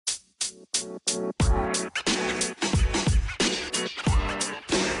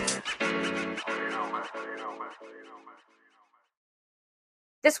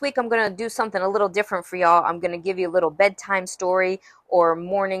This week I'm going to do something a little different for y'all. I'm going to give you a little bedtime story or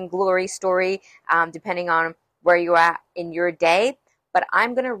morning glory story, depending on where you're at in your day. But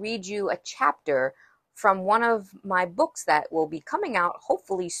I'm going to read you a chapter from one of my books that will be coming out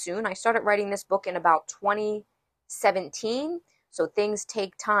hopefully soon. I started writing this book in about 2017, so things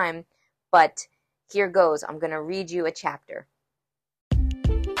take time. But here goes. I'm going to read you a chapter.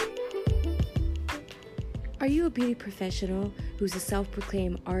 Are you a beauty professional who's a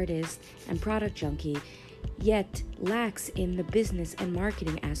self-proclaimed artist and product junkie, yet lacks in the business and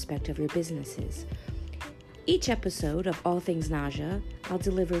marketing aspect of your businesses? Each episode of All Things Naja, I'll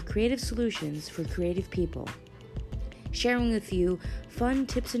deliver creative solutions for creative people, sharing with you fun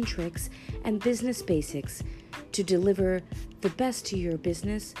tips and tricks and business basics to deliver the best to your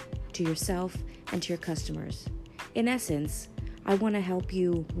business, to yourself, and to your customers. In essence, I want to help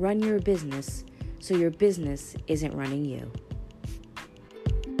you run your business so your business isn't running you.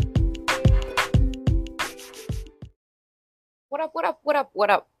 What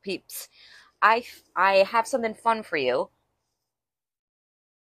up, peeps? I have something fun for you.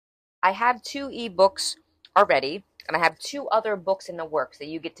 I have 2 ebooks already, and I have 2 other books in the works that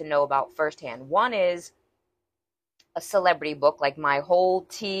you get to know about firsthand. One is a celebrity book, like my whole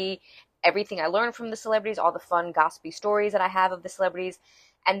tea, everything I learned from the celebrities, all the fun gossipy stories that I have of the celebrities.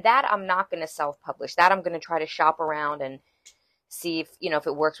 And that I'm not going to self-publish. That I'm going to try to shop around and see if, if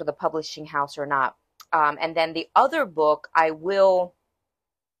it works with a publishing house or not. And then the other book I will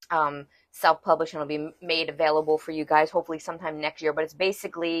self-publish, and it'll be made available for you guys hopefully sometime next year. But it's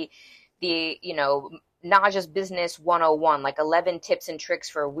basically the, Naja's Business 101, like 11 tips and tricks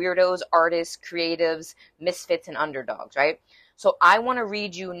for weirdos, artists, creatives, misfits, and underdogs, right? So I want to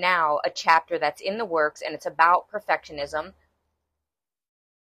read you now a chapter that's in the works, and it's about perfectionism.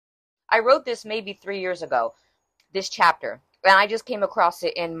 I wrote this maybe 3 years ago, this chapter, and I just came across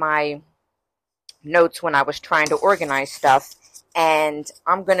it in my notes when I was trying to organize stuff, and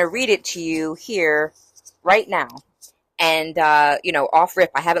I'm going to read it to you here right now. And, off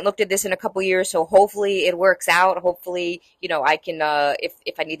rip, I haven't looked at this in a couple years, so hopefully it works out. Hopefully, I can,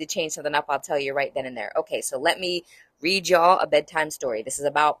 if I need to change something up, I'll tell you right then and there. Okay, so let me read y'all a bedtime story. This is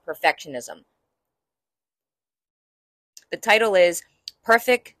about perfectionism. The title is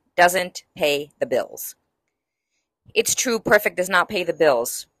Perfect Doesn't Pay the Bills. It's true, perfect does not pay the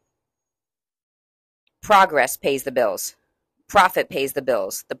bills. Progress pays the bills. Profit pays the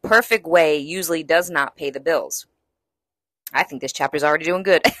bills. The perfect way usually does not pay the bills. I think this chapter is already doing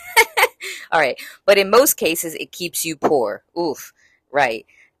good. All right. But in most cases, it keeps you poor. Oof. Right.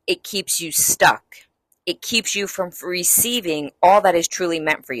 It keeps you stuck. It keeps you from receiving all that is truly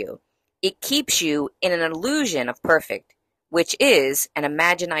meant for you. It keeps you in an illusion of perfect, which is an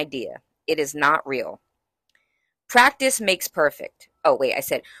imagined idea. It is not real. Practice makes perfect. Oh, wait, I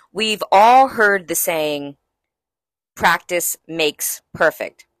said, we've all heard the saying, practice makes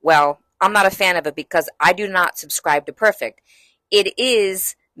perfect. Well, I'm not a fan of it because I do not subscribe to perfect. It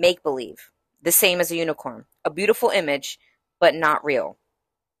is make-believe, the same as a unicorn. A beautiful image, but not real.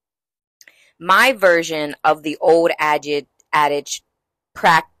 My version of the old adage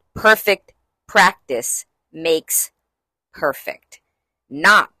perfect practice makes perfect.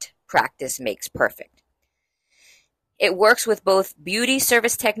 Not practice makes perfect. It works with both beauty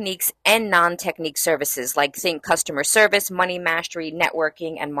service techniques and non-technique services, like think customer service, money mastery,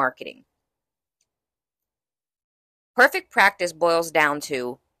 networking, and marketing. Perfect practice boils down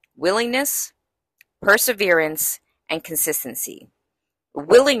to willingness, perseverance, and consistency.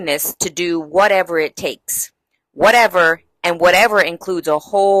 Willingness to do whatever it takes. Whatever includes a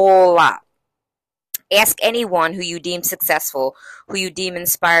whole lot. Ask anyone who you deem successful, who you deem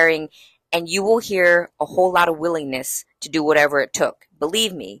inspiring, and you will hear a whole lot of willingness to do whatever it took.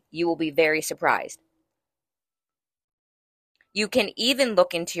 Believe me, you will be very surprised. You can even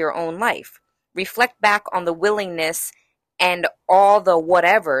look into your own life. Reflect back on the willingness and all the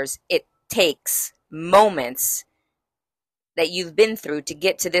whatevers it takes, moments that you've been through to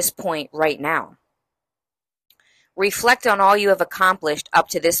get to this point right now. Reflect on all you have accomplished up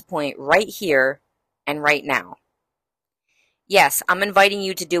to this point right here and right now. Yes, I'm inviting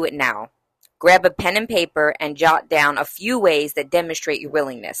you to do it now. Grab a pen and paper and jot down a few ways that demonstrate your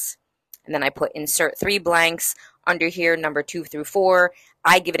willingness. And then I put insert 3 blanks under here, number 2 through 4.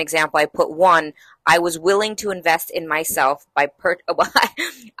 I give an example. I put 1. I was willing to invest in myself by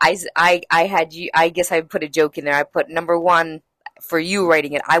I guess I put a joke in there. I put number 1 for you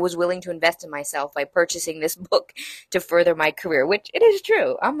writing it. I was willing to invest in myself by purchasing this book to further my career, which it is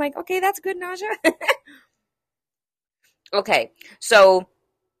true. I'm like, okay, that's good, Naja. Okay, so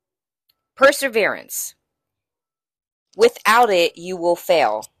perseverance. Without it, you will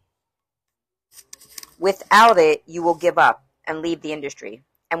fail. Without it, you will give up and leave the industry.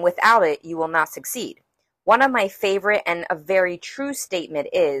 And without it, you will not succeed. One of my favorite and a very true statement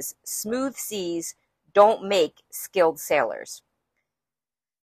is, smooth seas don't make skilled sailors.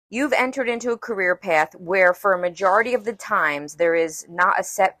 You've entered into a career path where for a majority of the times there is not a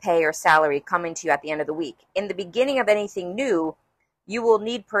set pay or salary coming to you at the end of the week. In the beginning of anything new, you will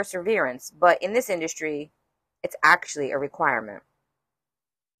need perseverance, but in this industry, it's actually a requirement.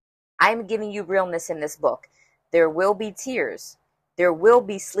 I'm giving you realness in this book. There will be tears. There will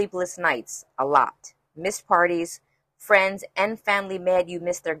be sleepless nights, a lot. Missed parties, friends and family mad you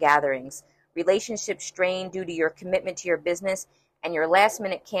missed their gatherings, relationships strained due to your commitment to your business, and your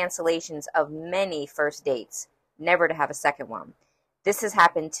last-minute cancellations of many first dates, never to have a second one. This has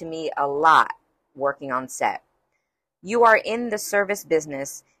happened to me a lot working on set. You are in the service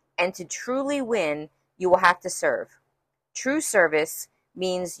business, and to truly win, you will have to serve. True service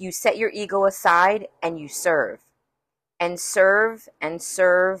means you set your ego aside and you serve. And serve and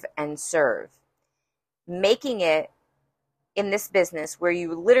serve and serve. Making it in this business where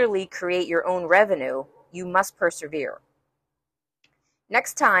you literally create your own revenue, you must persevere.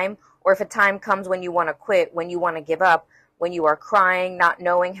 Next time, or if a time comes when you want to quit, when you want to give up, when you are crying, not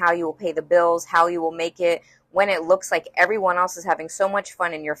knowing how you will pay the bills, how you will make it, when it looks like everyone else is having so much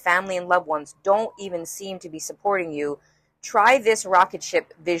fun and your family and loved ones don't even seem to be supporting you, try this rocket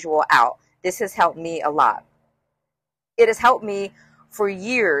ship visual out. This has helped me a lot. It has helped me for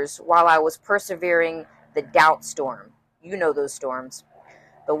years while I was persevering the doubt storm. You know those storms.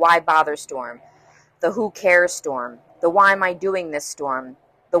 The why bother storm. The who cares storm. The why am I doing this storm.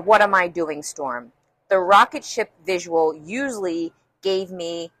 The what am I doing storm. The rocket ship visual usually gave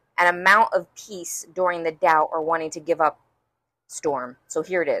me an amount of peace during the doubt or wanting to give up storm. So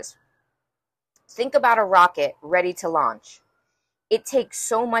here it is. Think about a rocket ready to launch. It takes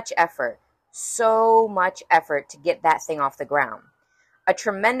so much effort to get that thing off the ground. A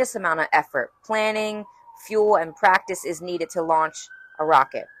tremendous amount of effort, planning, fuel, and practice is needed to launch a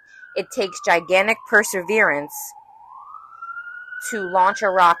rocket. It takes gigantic perseverance to launch a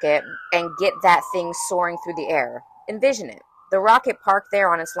rocket and get that thing soaring through the air. Envision it. The rocket parked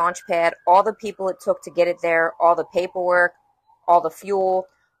there on its launch pad, all the people it took to get it there, all the paperwork, all the fuel,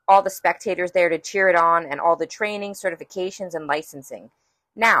 all the spectators there to cheer it on, and all the training, certifications, and licensing.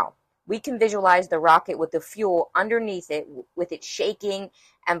 Now, we can visualize the rocket with the fuel underneath it, with it shaking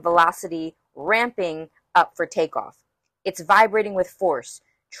and velocity ramping up for takeoff. It's vibrating with force,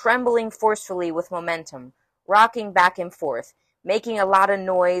 trembling forcefully with momentum, rocking back and forth, making a lot of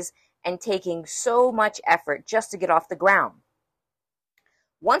noise, and taking so much effort just to get off the ground.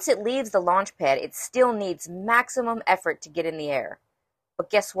 Once it leaves the launch pad, it still needs maximum effort to get in the air. But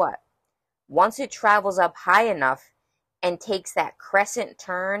guess what? Once it travels up high enough and takes that crescent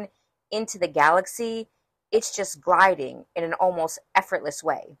turn into the galaxy, it's just gliding in an almost effortless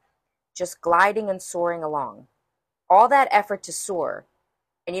way. Just gliding and soaring along. All that effort to soar.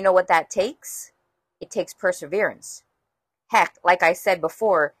 And you know what that takes? It takes perseverance. Heck, like I said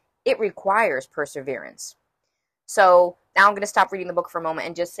before, it requires perseverance. So now I'm going to stop reading the book for a moment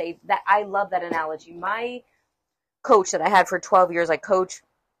and just say that I love that analogy. My coach that I had for 12 years, like coach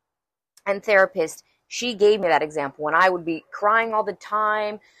and therapist, she gave me that example when I would be crying all the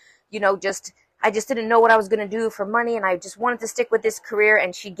time, I just didn't know what I was going to do for money and I just wanted to stick with this career,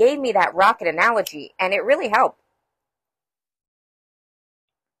 and she gave me that rocket analogy and it really helped.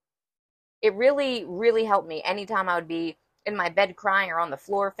 It really, really helped me. Anytime I would be in my bed crying or on the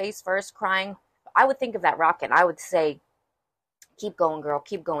floor face first crying, I would think of that rocket. I would say, keep going, girl,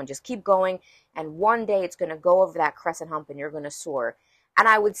 keep going, just keep going. And one day it's going to go over that crescent hump and you're going to soar. And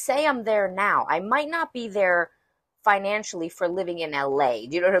I would say I'm there now. I might not be there financially for living in LA. Do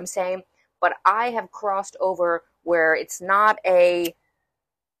you know what I'm saying? But I have crossed over where it's not a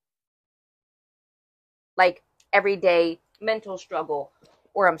like everyday mental struggle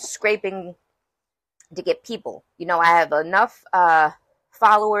where I'm scraping to get people. I have enough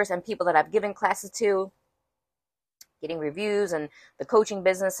followers and people that I've given classes to, getting reviews, and the coaching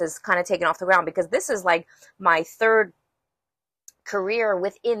business has kind of taken off the ground because this is like my third career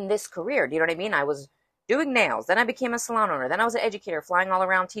within this career. Do you know what I mean? I was doing nails, then I became a salon owner, then I was an educator flying all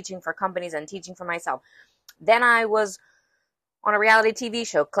around teaching for companies and teaching for myself. Then I was on a reality TV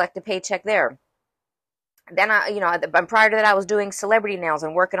show, collect a paycheck there. Then prior to that I was doing celebrity nails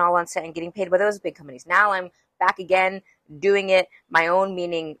and working all on set and getting paid by those big companies. Now I'm back again, doing it my own,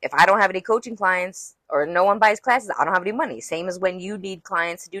 meaning if I don't have any coaching clients or no one buys classes, I don't have any money. Same as when you need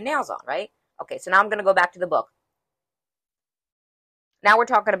clients to do nails on, right? Okay, so now I'm going to go back to the book. Now we're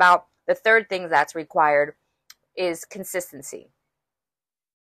talking about the third thing that's required is consistency.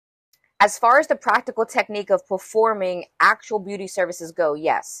 As far as the practical technique of performing actual beauty services go,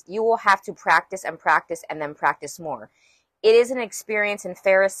 yes, you will have to practice and then practice more. It is an experience and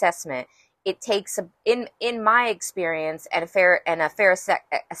fair assessment. It takes, in my experience and a fair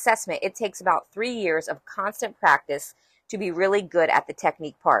assessment, it takes about 3 years of constant practice to be really good at the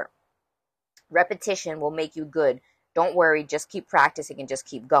technique part. Repetition will make you good. Don't worry, just keep practicing and just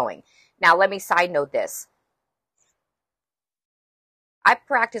keep going. Now, let me side note this. I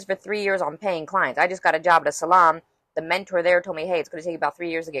practiced for 3 years on paying clients. I just got a job at a salon. The mentor there told me, hey, it's going to take about 3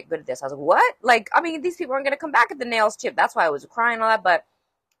 years to get good at this. I was like, what? Like, I mean, these people aren't going to come back at the nails chip. That's why I was crying and all that. But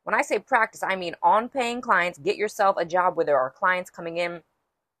when I say practice, I mean on paying clients. Get yourself a job where there are clients coming in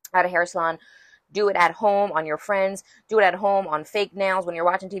at a hair salon. Do it at home on your friends. Do it at home on fake nails when you're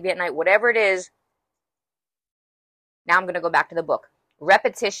watching TV at night. Whatever it is. Now I'm going to go back to the book.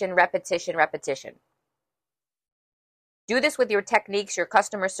 Repetition, repetition, repetition. Do this with your techniques, your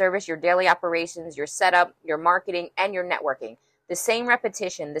customer service, your daily operations, your setup, your marketing, and your networking. The same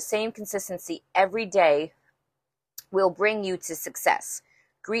repetition, the same consistency every day will bring you to success.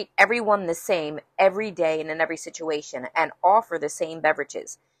 Greet everyone the same every day and in every situation, and offer the same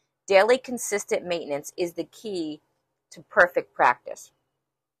beverages. Daily consistent maintenance is the key to perfect practice.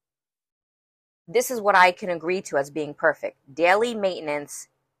 This is what I can agree to as being perfect. Daily maintenance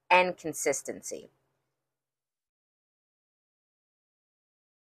and consistency.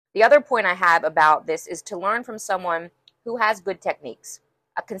 The other point I have about this is to learn from someone who has good techniques,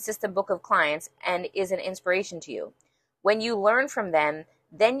 a consistent book of clients, and is an inspiration to you. When you learn from them,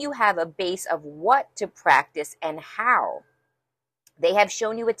 then you have a base of what to practice and how. They have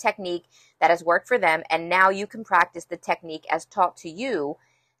shown you a technique that has worked for them, and now you can practice the technique as taught to you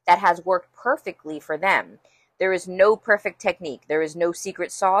that has worked perfectly for them. There is no perfect technique. There is no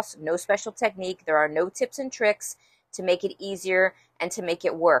secret sauce, no special technique. There are no tips and tricks to make it easier and to make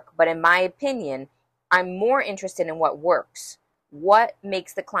it work. But in my opinion, I'm more interested in what works. What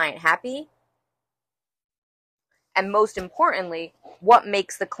makes the client happy? And most importantly, what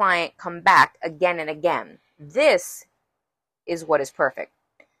makes the client come back again and again? This is what is perfect.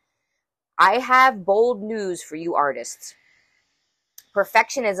 I have bold news for you artists.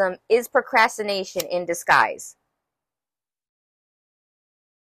 Perfectionism is procrastination in disguise.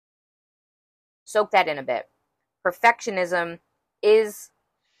 Soak that in a bit. Perfectionism is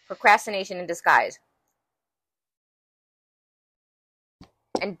procrastination in disguise.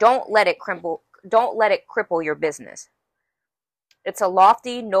 And don't let it cripple your business. It's a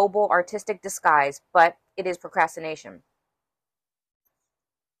lofty, noble, artistic disguise, but it is procrastination.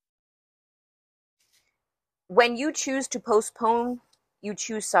 When you choose to postpone, you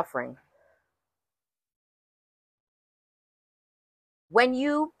choose suffering. When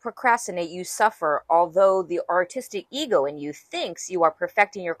you procrastinate, you suffer, although the artistic ego in you thinks you are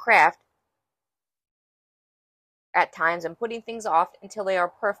perfecting your craft at times and putting things off until they are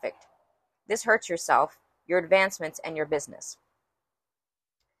perfect. This hurts yourself, your advancements, and your business.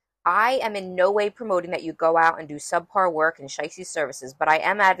 I am in no way promoting that you go out and do subpar work and shicey services, but I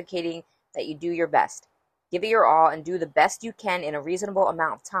am advocating that you do your best. Give it your all and do the best you can in a reasonable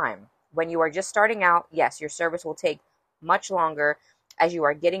amount of time. When you are just starting out, yes, your service will take much longer as you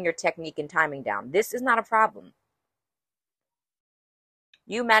are getting your technique and timing down. This is not a problem.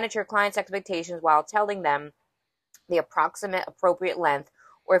 You manage your clients' expectations while telling them the approximate appropriate length,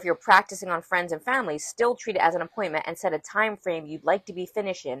 or if you're practicing on friends and family, still treat it as an appointment and set a time frame you'd like to be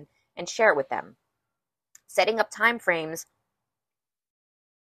finished in and share it with them. Setting up time frames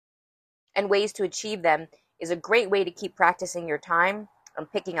and ways to achieve them is a great way to keep practicing your time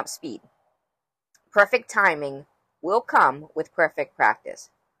and picking up speed. Perfect timing will come with perfect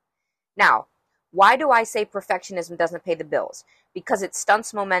practice. Now, why do I say perfectionism doesn't pay the bills? Because it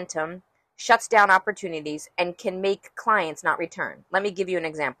stunts momentum, shuts down opportunities, and can make clients not return. Let me give you an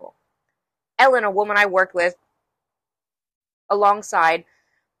example. Ellen, a woman I worked with alongside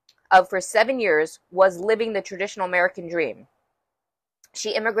for 7 years, was living the traditional American dream.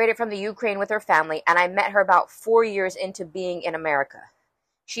 She immigrated from the Ukraine with her family, and I met her about 4 years into being in America.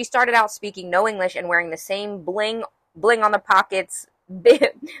 She started out speaking no English and wearing the same bling on the pockets,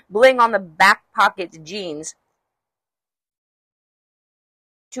 bling on the back pockets jeans,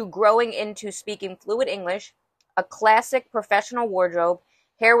 to growing into speaking fluid English, a classic professional wardrobe.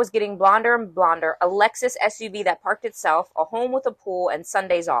 Hair was getting blonder and blonder, a Lexus SUV that parked itself, a home with a pool, and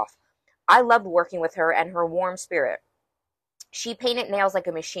Sundays off. I loved working with her and her warm spirit. She painted nails like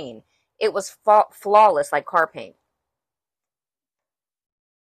a machine. It was flawless like car paint.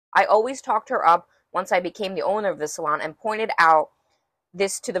 I always talked her up once I became the owner of the salon and pointed out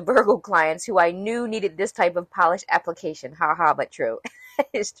this to the Virgo clients who I knew needed this type of polished application. Ha ha, but true.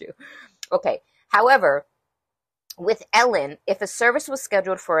 It's true. Okay. However, with Ellen, if a service was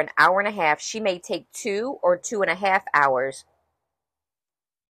scheduled for an hour and a half, she may take 2 or 2.5 hours,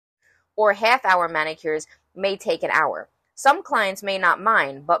 or half-hour manicures may take an hour. Some clients may not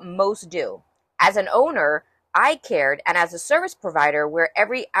mind, but most do. As an owner, I cared, and as a service provider, where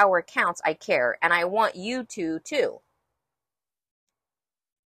every hour counts, I care, and I want you to too.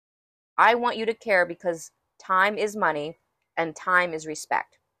 I want you to care because time is money, and time is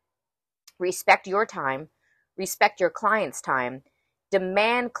respect. Respect your time. Respect your client's time.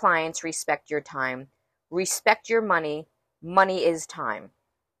 Demand clients respect your time. Respect your money. Money is time.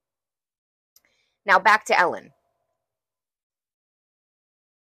 Now back to Ellen.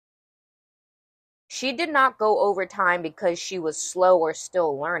 She did not go overtime because she was slow or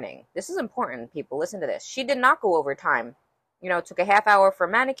still learning. This is important, people. Listen to this. She did not go overtime. It took a half hour for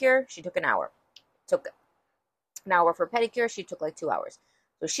manicure. She took an hour. Took an hour for pedicure. She took like 2 hours.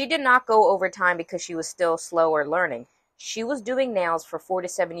 So she did not go overtime because she was still slow or learning. She was doing nails for 4 to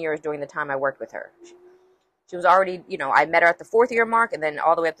 7 years during the time I worked with her. She was already, I met her at the 4th year mark and then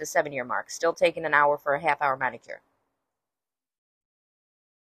all the way up to the 7-year mark, still taking an hour for a half-hour manicure.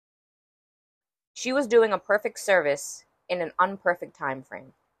 She was doing a perfect service in an unperfect time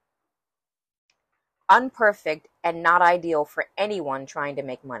frame. Unperfect and not ideal for anyone trying to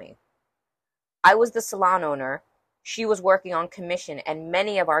make money. I was the salon owner. She was working on commission, and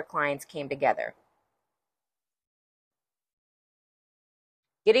many of our clients came together.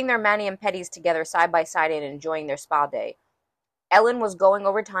 Getting their mani and pedis together side by side and enjoying their spa day. Ellen was going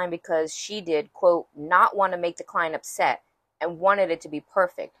over time because she did, quote, not want to make the client upset and wanted it to be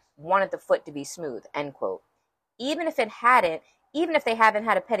perfect, wanted the foot to be smooth, end quote. Even if they haven't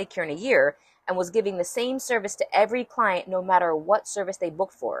had a pedicure in a year and was giving the same service to every client no matter what service they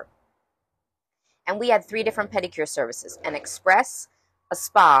booked for. And we had 3 different pedicure services, an express, a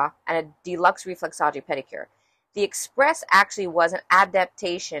spa, and a deluxe reflexology pedicure. The express actually was an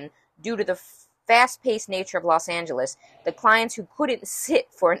adaptation due to the fast-paced nature of Los Angeles. The clients who couldn't sit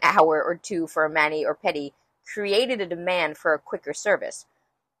for an hour or 2 for a mani or pedi created a demand for a quicker service.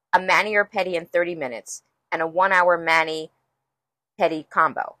 A mani or pedi in 30 minutes and a 1-hour mani-pedi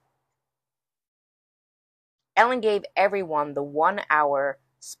combo. Ellen gave everyone the 1-hour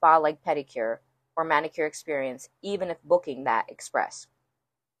spa-like pedicure or manicure experience, even if booking that express.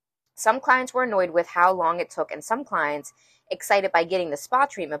 Some clients were annoyed with how long it took, and some clients excited by getting the spa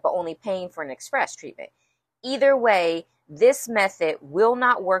treatment but only paying for an express treatment. Either way, this method will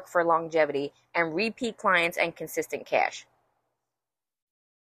not work for longevity and repeat clients and consistent cash.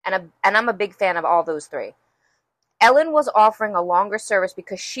 And I'm a big fan of all those 3. Ellen was offering a longer service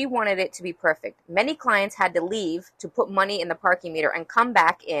because she wanted it to be perfect. Many clients had to leave to put money in the parking meter and come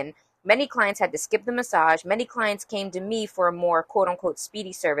back in. Many clients had to skip the massage. Many clients came to me for a more quote-unquote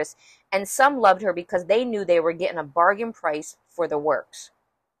speedy service. And some loved her because they knew they were getting a bargain price for the works.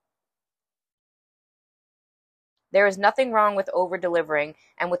 There is nothing wrong with over-delivering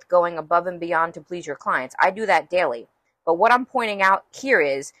and with going above and beyond to please your clients. I do that daily. But what I'm pointing out here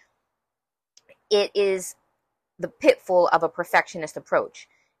is, it is the pitfall of a perfectionist approach.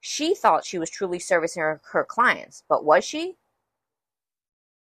 She thought she was truly servicing her clients, but was she?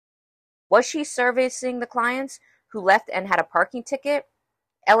 Was she servicing the clients who left and had a parking ticket?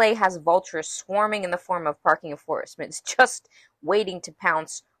 LA has vultures swarming in the form of parking enforcement, just waiting to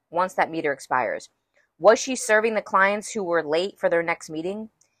pounce once that meter expires. Was she serving the clients who were late for their next meeting?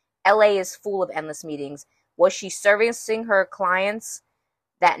 LA is full of endless meetings. Was she servicing her clients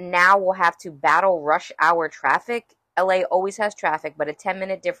that now will have to battle rush hour traffic? LA always has traffic, but a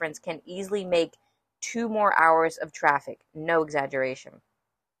 10-minute difference can easily make 2 more hours of traffic. No exaggeration.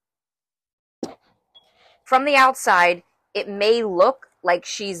 From the outside, it may look like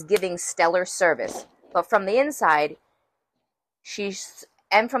she's giving stellar service, but from the inside, she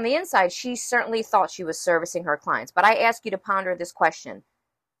certainly thought she was servicing her clients. But I ask you to ponder this question.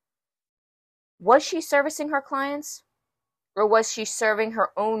 Was she servicing her clients? Or was she serving her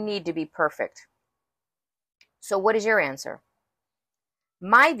own need to be perfect? So what is your answer?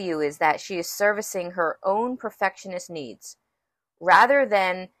 My view is that she is servicing her own perfectionist needs. Rather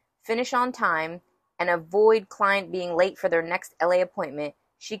than finish on time and avoid client being late for their next LA appointment,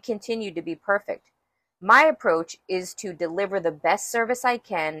 she continued to be perfect. My approach is to deliver the best service I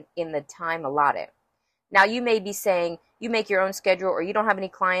can in the time allotted. Now you may be saying, you make your own schedule, or you don't have any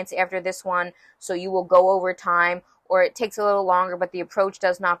clients after this one, so you will go over time, or it takes a little longer, but the approach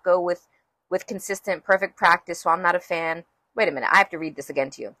does not go with consistent, perfect practice, so I'm not a fan. Wait a minute, I have to read this again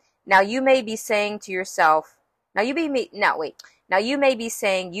to you. Now you may be saying to yourself, now you may be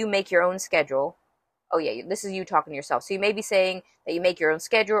saying you make your own schedule. Oh yeah, this is you talking to yourself. So you may be saying that you make your own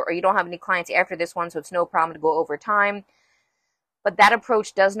schedule, or you don't have any clients after this one, so it's no problem to go over time. But that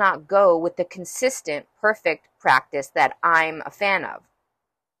approach does not go with the consistent, perfect practice that I'm a fan of.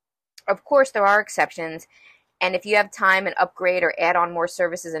 Of course, there are exceptions, and if you have time and upgrade or add on more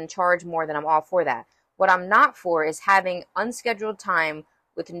services and charge more, then I'm all for that. What I'm not for is having unscheduled time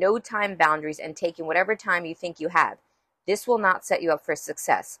with no time boundaries and taking whatever time you think you have. This will not set you up for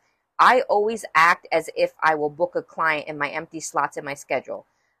success. I always act as if I will book a client in my empty slots in my schedule.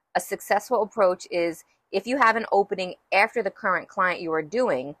 A successful approach is, if you have an opening after the current client you are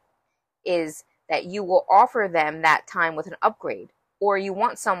doing, is that you will offer them that time with an upgrade. Or you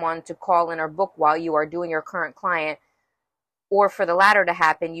want someone to call in or book while you are doing your current client, or for the latter to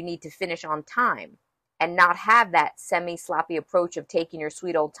happen, you need to finish on time and not have that semi-sloppy approach of taking your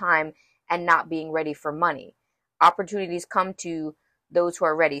sweet old time and not being ready for money. Opportunities come to those who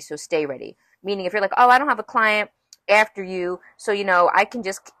are ready, so stay ready. Meaning, if you're like, oh, I don't have a client after you, so I can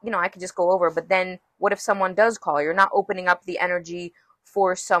just go over. But then what if someone does call? You're not opening up the energy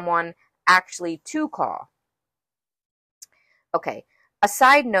for someone actually to call. Okay, a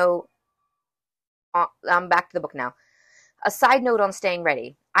side note, I'm back to the book now. A side note on staying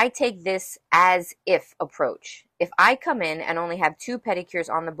ready. I take this as if approach. If I come in and only have 2 pedicures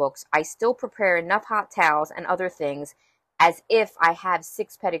on the books, I still prepare enough hot towels and other things as if I have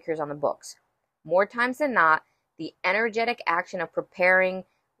 6 pedicures on the books. More times than not, the energetic action of preparing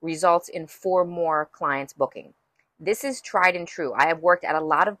results in 4 more clients booking. This is tried and true. I have worked at a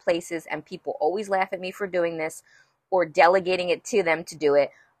lot of places and people always laugh at me for doing this or delegating it to them to do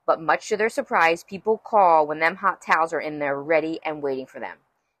it, but much to their surprise, people call when them hot towels are in there ready and waiting for them.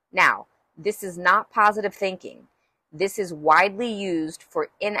 Now, this is not positive thinking. This is widely used for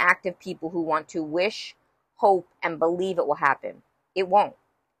inactive people who want to wish, hope, and believe it will happen. It won't.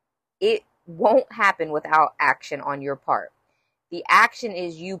 It won't happen without action on your part. The action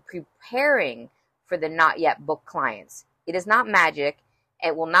is you preparing for the not yet booked clients. It is not magic.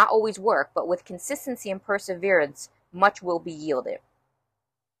 It will not always work, but with consistency and perseverance, much will be yielded.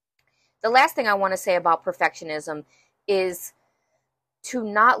 The last thing I want to say about perfectionism is to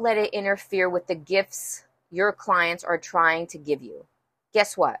not let it interfere with the gifts your clients are trying to give you.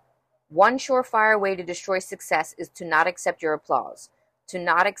 Guess what? One surefire way to destroy success is to not accept your applause, to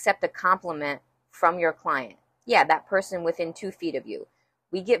not accept a compliment from your client. Yeah, that person within 2 feet of you.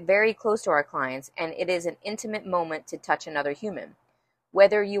 We get very close to our clients, and it is an intimate moment to touch another human.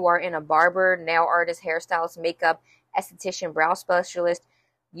 Whether you are in a barber, nail artist, hairstylist, makeup, esthetician, brow specialist,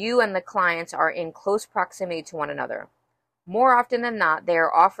 you and the clients are in close proximity to one another. More often than not, they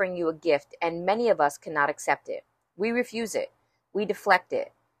are offering you a gift, and many of us cannot accept it. We refuse it. We deflect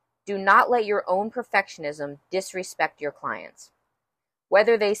it. Do not let your own perfectionism disrespect your clients.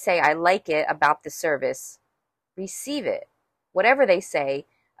 Whether they say, I like it about the service, receive it. Whatever they say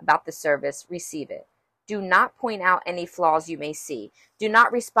about the service, receive it. Do not point out any flaws you may see. Do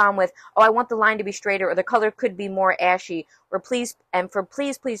not respond with, oh, I want the line to be straighter, or the color could be more ashy, or please, for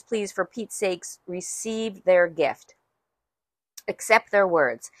Pete's sakes, receive their gift. Accept their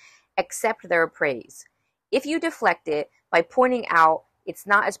words. Accept their praise. If you deflect it by pointing out it's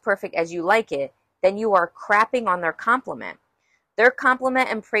not as perfect as you like it, then you are crapping on their compliment. Their compliment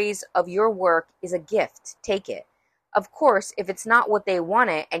and praise of your work is a gift. Take it. Of course, if it's not what they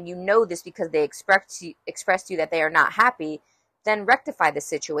wanted, and you know this because they expressed to you that they are not happy, then rectify the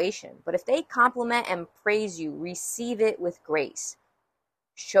situation. But if they compliment and praise you, receive it with grace.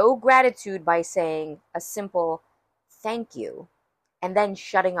 Show gratitude by saying a simple thank you, and then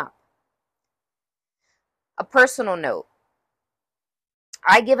shutting up. A personal note.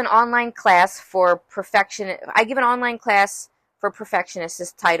 I give an online class for perfectionists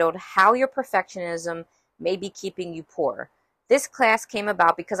is titled How Your Perfectionism May Be Keeping You Poor. This class came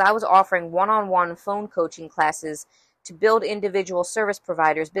about because I was offering one-on-one phone coaching classes to build individual service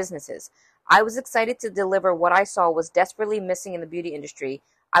providers' businesses. I was excited to deliver what I saw was desperately missing in the beauty industry.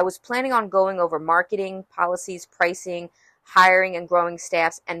 I was planning on going over marketing, policies, pricing, hiring, and growing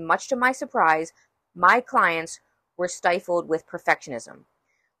staffs, and much to my surprise, my clients were stifled with perfectionism.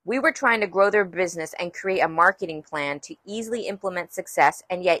 We were trying to grow their business and create a marketing plan to easily implement success,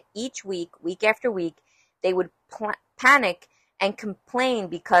 and yet each week, week after week, they would panic and complain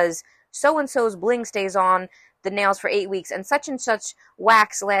because so-and-so's bling stays on the nails for 8 weeks and such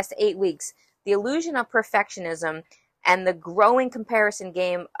wax lasts 8 weeks. The illusion of perfectionism And the growing comparison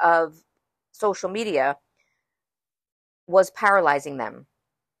game of social media was paralyzing them.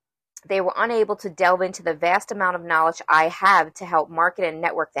 They were unable to delve into the vast amount of knowledge I have to help market and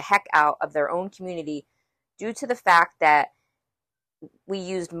network the heck out of their own community due to the fact that we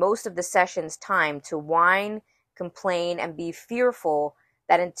used most of the session's time to whine, complain, and be fearful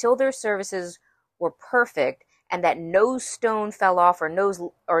that until their services were perfect and that no stone fell off or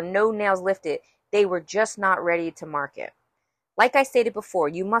no nails lifted, they were just not ready to market. Like I stated before,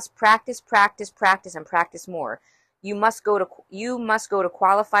 you must practice, practice, practice, and practice more. You must go to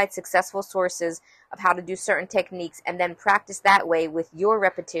qualified, successful sources of how to do certain techniques and then practice that way with your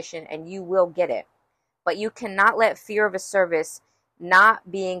repetition, and you will get it. But you cannot let fear of a service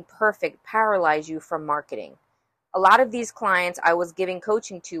not being perfect paralyze you from marketing. A lot of these clients I was giving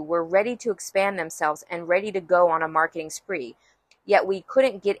coaching to were ready to expand themselves and ready to go on a marketing spree, yet we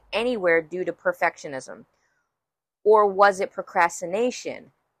couldn't get anywhere due to perfectionism. Or was it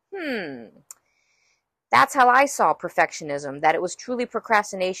procrastination? That's how I saw perfectionism, that it was truly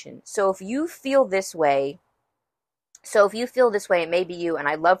procrastination. So if you feel this way, it may be you, and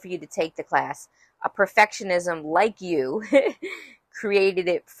I'd love for you to take the class. A perfectionism like you created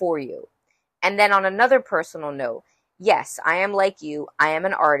it for you. And then on another personal note, yes, I am like you. I am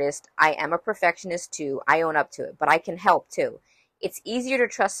an artist. I am a perfectionist too. I own up to it, but I can help too. It's easier to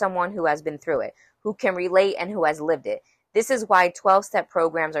trust someone who has been through it, who can relate and who has lived it. This is why 12-step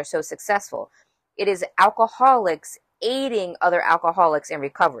programs are so successful. It is alcoholics aiding other alcoholics in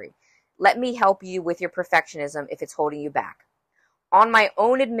recovery. Let me help you with your perfectionism if it's holding you back. On my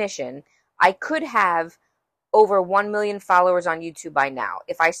own admission, I could have over 1 million followers on YouTube by now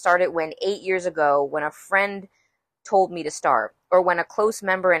if I started 8 years ago when a friend told me to start, or when a close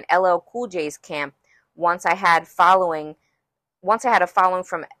member in LL Cool J's camp, once I had a following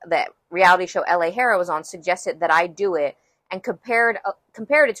from the reality show LA Hair I was on, suggested that I do it, and compared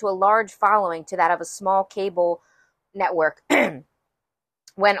it to a large following to that of a small cable network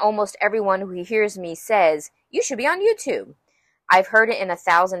when almost everyone who hears me says, you should be on YouTube. I've heard it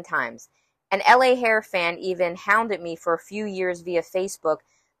 1,000 times. An LA Hair fan even hounded me for a few years via Facebook,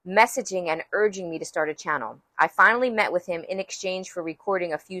 messaging and urging me to start a channel. I finally met with him in exchange for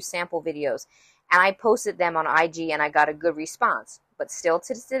recording a few sample videos, and I posted them on IG and I got a good response. But still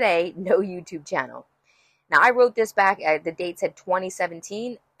to today, no YouTube channel. Now, I wrote this back, the date said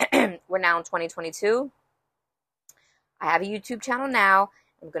 2017. We're now in 2022. I have a YouTube channel now.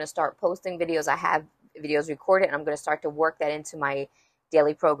 I'm going to start posting videos. I have videos recorded, and I'm going to start to work that into my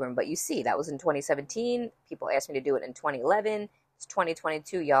daily program. But you see, that was in 2017. People asked me to do it in 2011. It's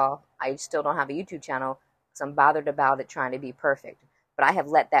 2022, y'all. I still don't have a YouTube channel because I'm bothered about it trying to be perfect. But I have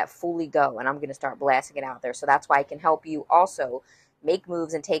let that fully go, and I'm going to start blasting it out there. So that's why I can help you also make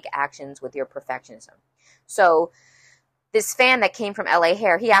moves and take actions with your perfectionism. So this fan that came from LA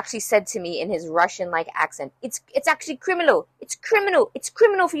Hair, he actually said to me in his Russian-like accent, it's actually criminal. It's criminal. It's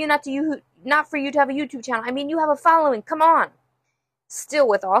criminal for you not for you to have a YouTube channel. I mean, you have a following. Come on. Still,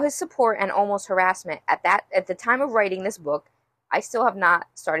 with all his support and almost harassment, at the time of writing this book, I still have not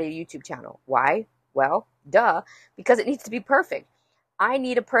started a YouTube channel. Why? Well, duh, because it needs to be perfect. I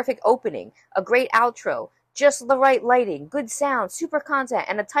need a perfect opening, a great outro, just the right lighting, good sound, super content,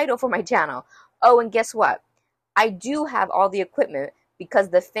 and a title for my channel. Oh, and guess what? I do have all the equipment because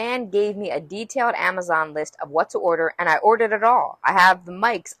the fan gave me a detailed Amazon list of what to order, and I ordered it all. I have the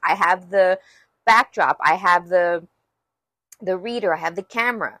mics, I have the backdrop, I have the reader, I have the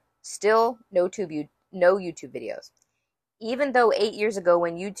camera. Still, no YouTube videos. Even though 8 years ago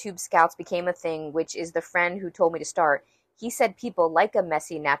when YouTube Scouts became a thing, which is the friend who told me to start, he said people like a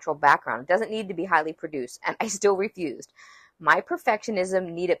messy, natural background. It doesn't need to be highly produced, and I still refused. My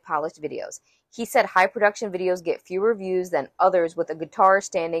perfectionism needed polished videos. He said high production videos get fewer views than others with a guitar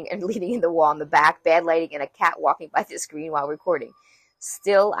standing and leaning in the wall in the back, bad lighting, and a cat walking by the screen while recording.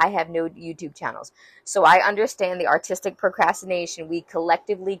 Still, I have no YouTube channels. So I understand the artistic procrastination we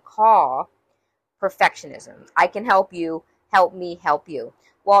collectively call perfectionism. I can help you. Help me help you.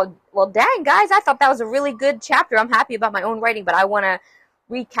 Well, dang, guys, I thought that was a really good chapter. I'm happy about my own writing, but I want to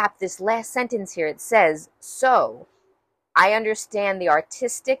recap this last sentence here. It says, so I understand the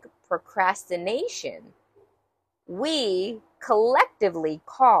artistic procrastination we collectively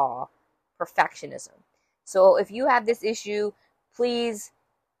call perfectionism. So if you have this issue, please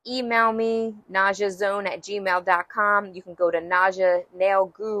email me, najazone@gmail.com. You can go to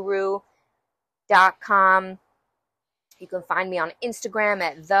najanailguru.com. You can find me on Instagram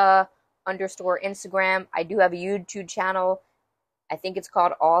at _Instagram. I do have a YouTube channel. I think it's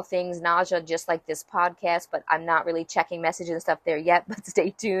called All Things Naja, just like this podcast, but I'm not really checking messages and stuff there yet, but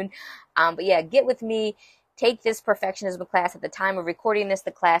stay tuned. But yeah, get with me. take this perfectionism class. At the time of recording this, the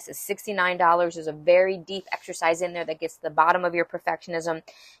class is $69. There's a very deep exercise in there that gets to the bottom of your perfectionism.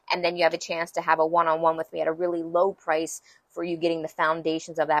 And then you have a chance to have a one-on-one with me at a really low price for you getting the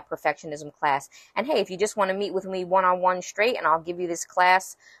foundations of that perfectionism class. And hey, if you just want to meet with me one-on-one straight and I'll give you this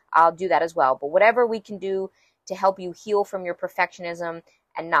class, I'll do that as well. But whatever we can do to help you heal from your perfectionism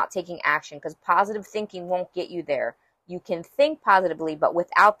and not taking action, because positive thinking won't get you there. You can think positively, but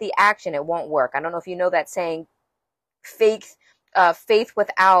without the action, it won't work. I don't know if you know that saying, faith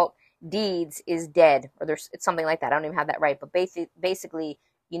without deeds is dead, or it's something like that. I don't even have that right, but basically,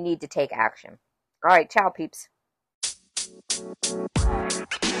 you need to take action. All right, ciao, peeps.